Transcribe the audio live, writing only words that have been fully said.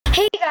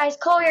Hey guys,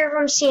 Cole here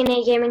from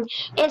CNA Gaming,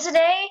 and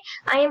today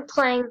I am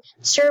playing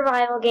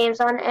survival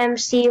games on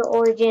MC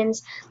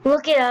Origins.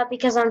 Look it up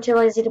because I'm too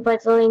lazy to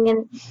put the link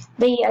in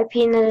the IP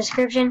in the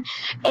description,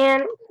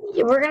 and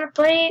we're gonna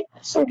play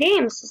some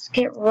games. Let's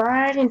get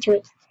right into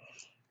it.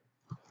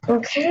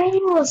 Okay,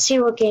 let's see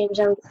what games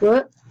I'm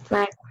good.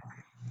 Like,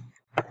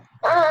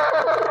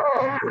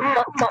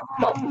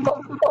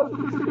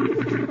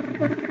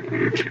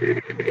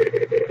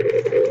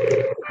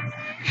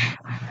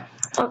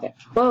 okay.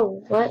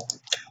 Whoa, what?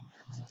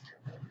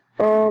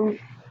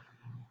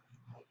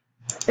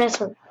 This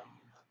one.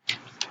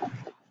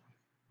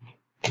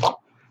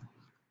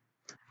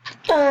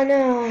 Oh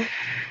no.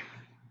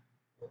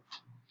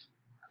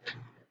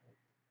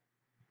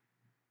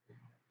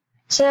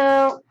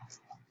 So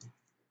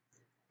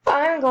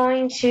I'm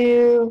going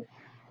to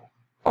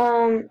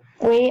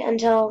wait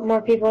until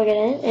more people get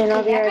in, and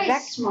I'll be right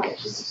back.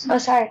 Oh,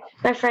 sorry,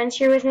 my friend's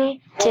here with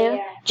me too. Oh,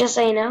 yeah. Just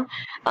so you know.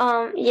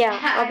 Yeah,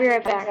 I'll be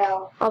right back.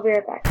 I'll be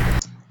right back.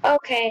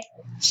 Okay,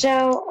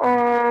 so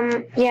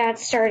yeah,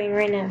 it's starting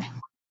right now.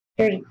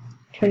 30,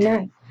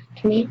 29,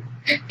 28,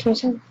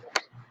 27.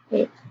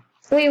 Wait.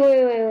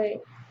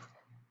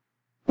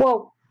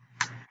 Whoa.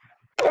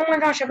 Oh my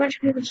gosh, a bunch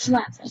of people just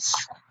left. That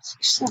sucks.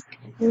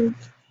 The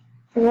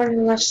one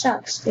who left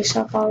sucks. They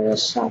suck, all of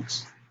those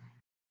sucks.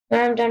 When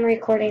I'm done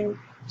recording,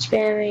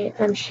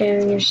 I'm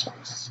sharing your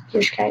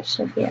Skype,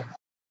 Sophia.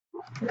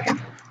 Okay.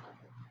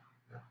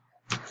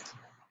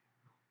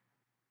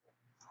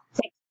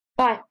 6,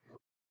 5,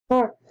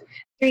 4,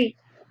 3,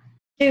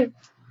 2,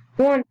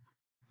 1.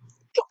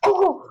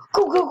 Go.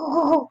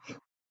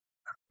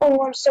 Oh,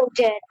 I'm so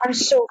dead. I'm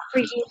so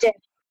freaking dead.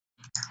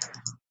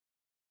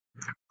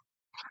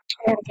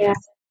 Yeah.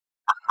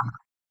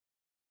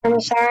 I'm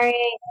sorry.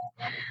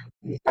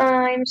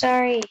 I'm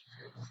sorry.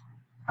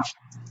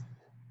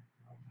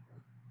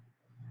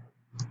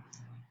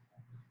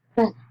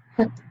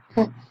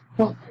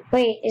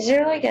 Wait, is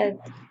there like a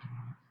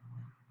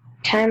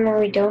time where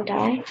we don't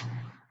die?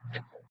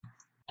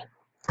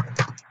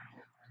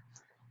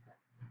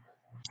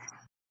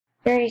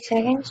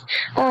 $30.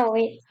 Oh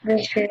wait,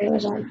 this period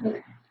was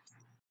on.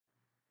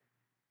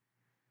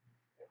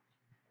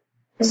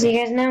 So you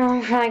guys know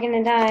I'm probably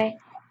gonna die.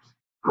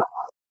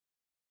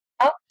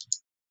 Oh.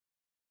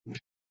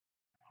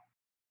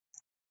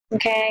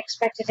 Okay, I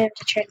expected him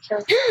to try to kill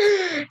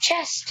him.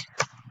 Chest!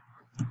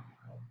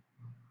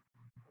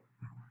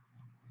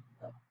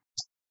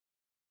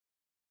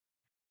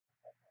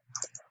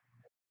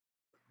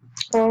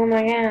 Oh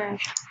my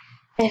gosh.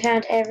 I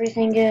found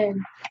everything good.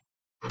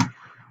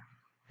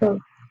 Oh.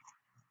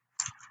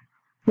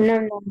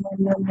 No.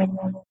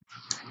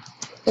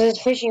 This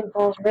fishing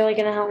pole is really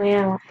gonna help me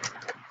out.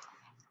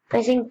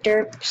 I think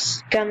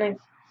Derp's going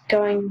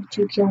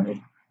to kill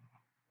me.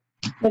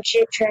 But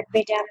she tracked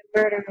me down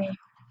and murder me.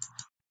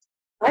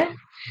 What?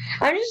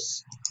 I'm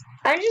just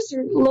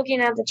looking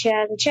at the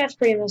chat. The chat's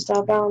pretty messed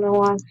up. I don't know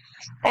why.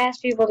 I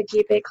asked people to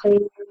keep it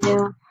clean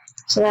now,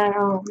 so that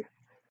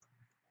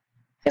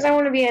because I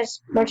want to be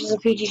as much as a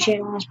PG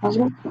channel as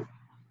possible.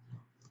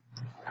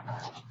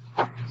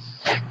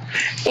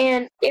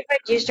 And if I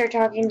do start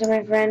talking to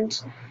my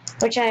friends,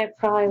 which I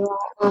probably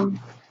will,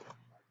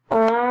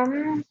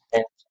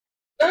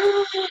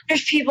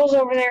 there's peoples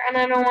over there, and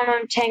I don't want to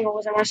entangle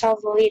with them. I saw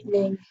the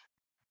leading.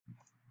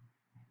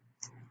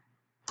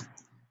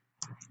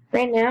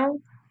 Right now,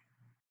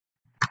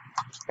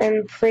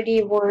 I'm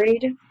pretty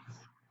worried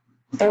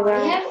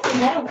about. Is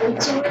that a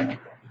wood sword?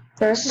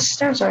 No, this is a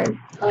stone sword.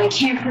 Oh, I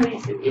can't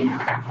pronounce it.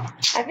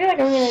 I feel like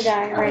I'm gonna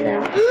die right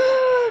now.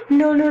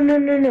 No.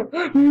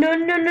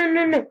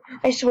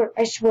 I swear.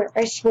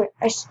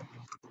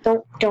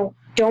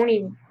 Don't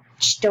even.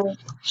 Just don't.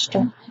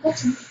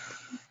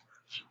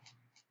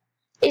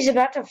 It's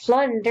about to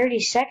flood in 30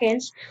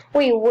 seconds.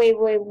 Wait, what?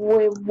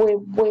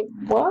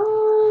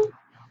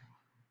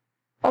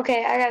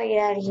 Okay, I gotta get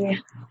out of here.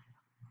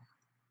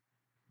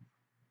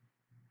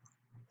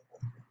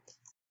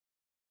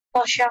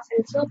 I'll shop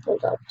and fill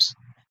bulldogs.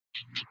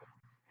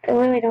 I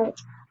really don't.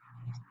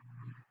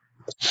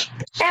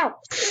 Ow!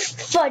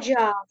 Fudge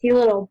off, you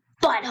little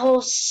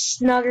butthole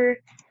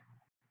snugger.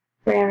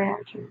 Whatever.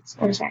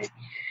 I'm sorry.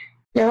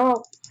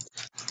 No.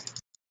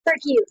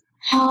 Frick you.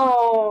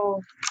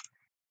 Oh.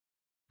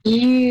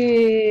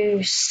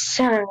 You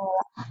son of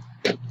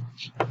a...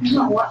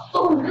 No.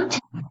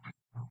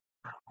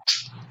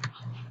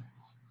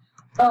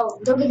 Oh,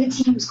 look at the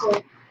team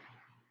score.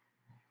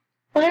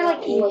 Well, they're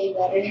like way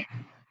better.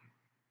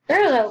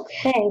 They're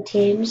okay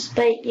teams,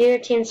 but your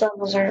team's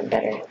levels aren't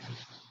better.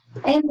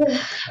 And the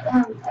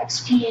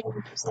XP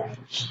and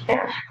percentage.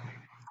 Yeah.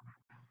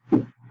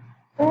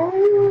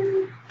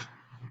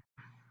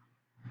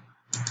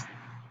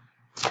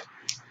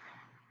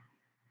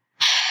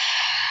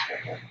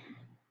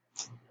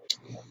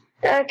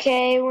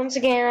 Okay, once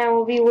again, I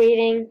will be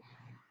waiting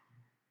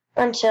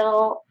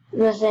until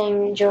the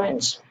thing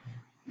joins.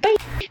 Bye!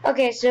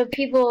 Okay, so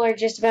people are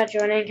just about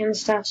joining and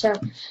stuff, so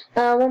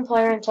one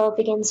player until it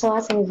begins, so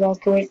I think you guys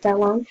can wait that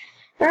long.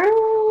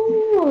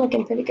 We're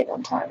looking pretty good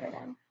on time right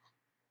now.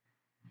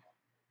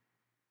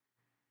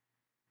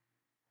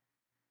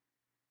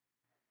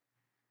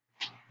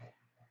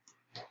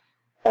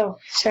 Oh,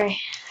 sorry.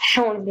 I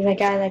don't want to be that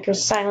guy that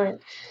goes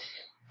silent.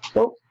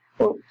 Whoop,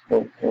 whoop,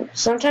 whoop, whoop.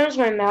 Sometimes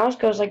my mouse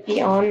goes like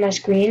beyond my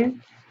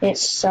screen. It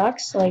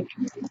sucks, like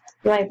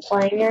my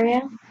playing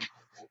area.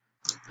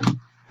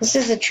 This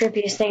is the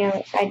trippiest thing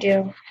I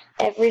do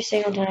every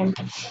single time.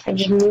 I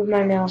just move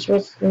my mouse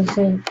with the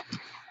thing.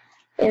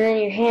 And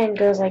then your hand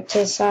goes like to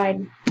the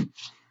side.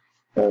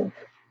 Oh.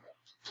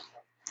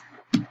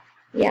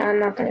 Yeah, I'm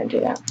not gonna do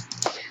that.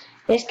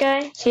 This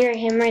guy, see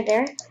him right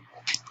there?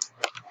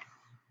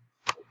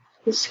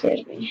 He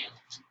scares me.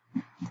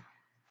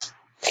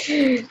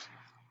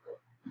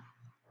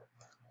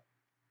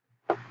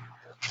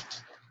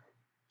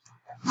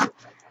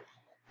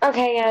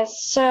 Okay,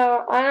 guys,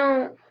 so I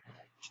don't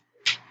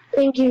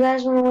think you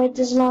guys want to wait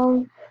this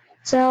long.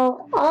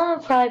 So I'll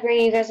probably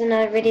bring you guys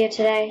another video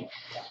today,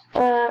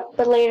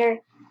 but later.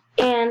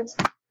 And,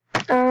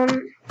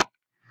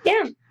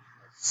 yeah.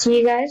 See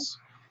you guys.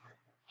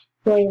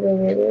 Wait.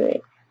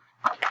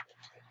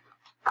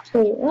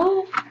 Wait,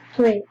 what?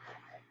 Wait.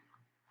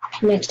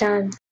 Next time.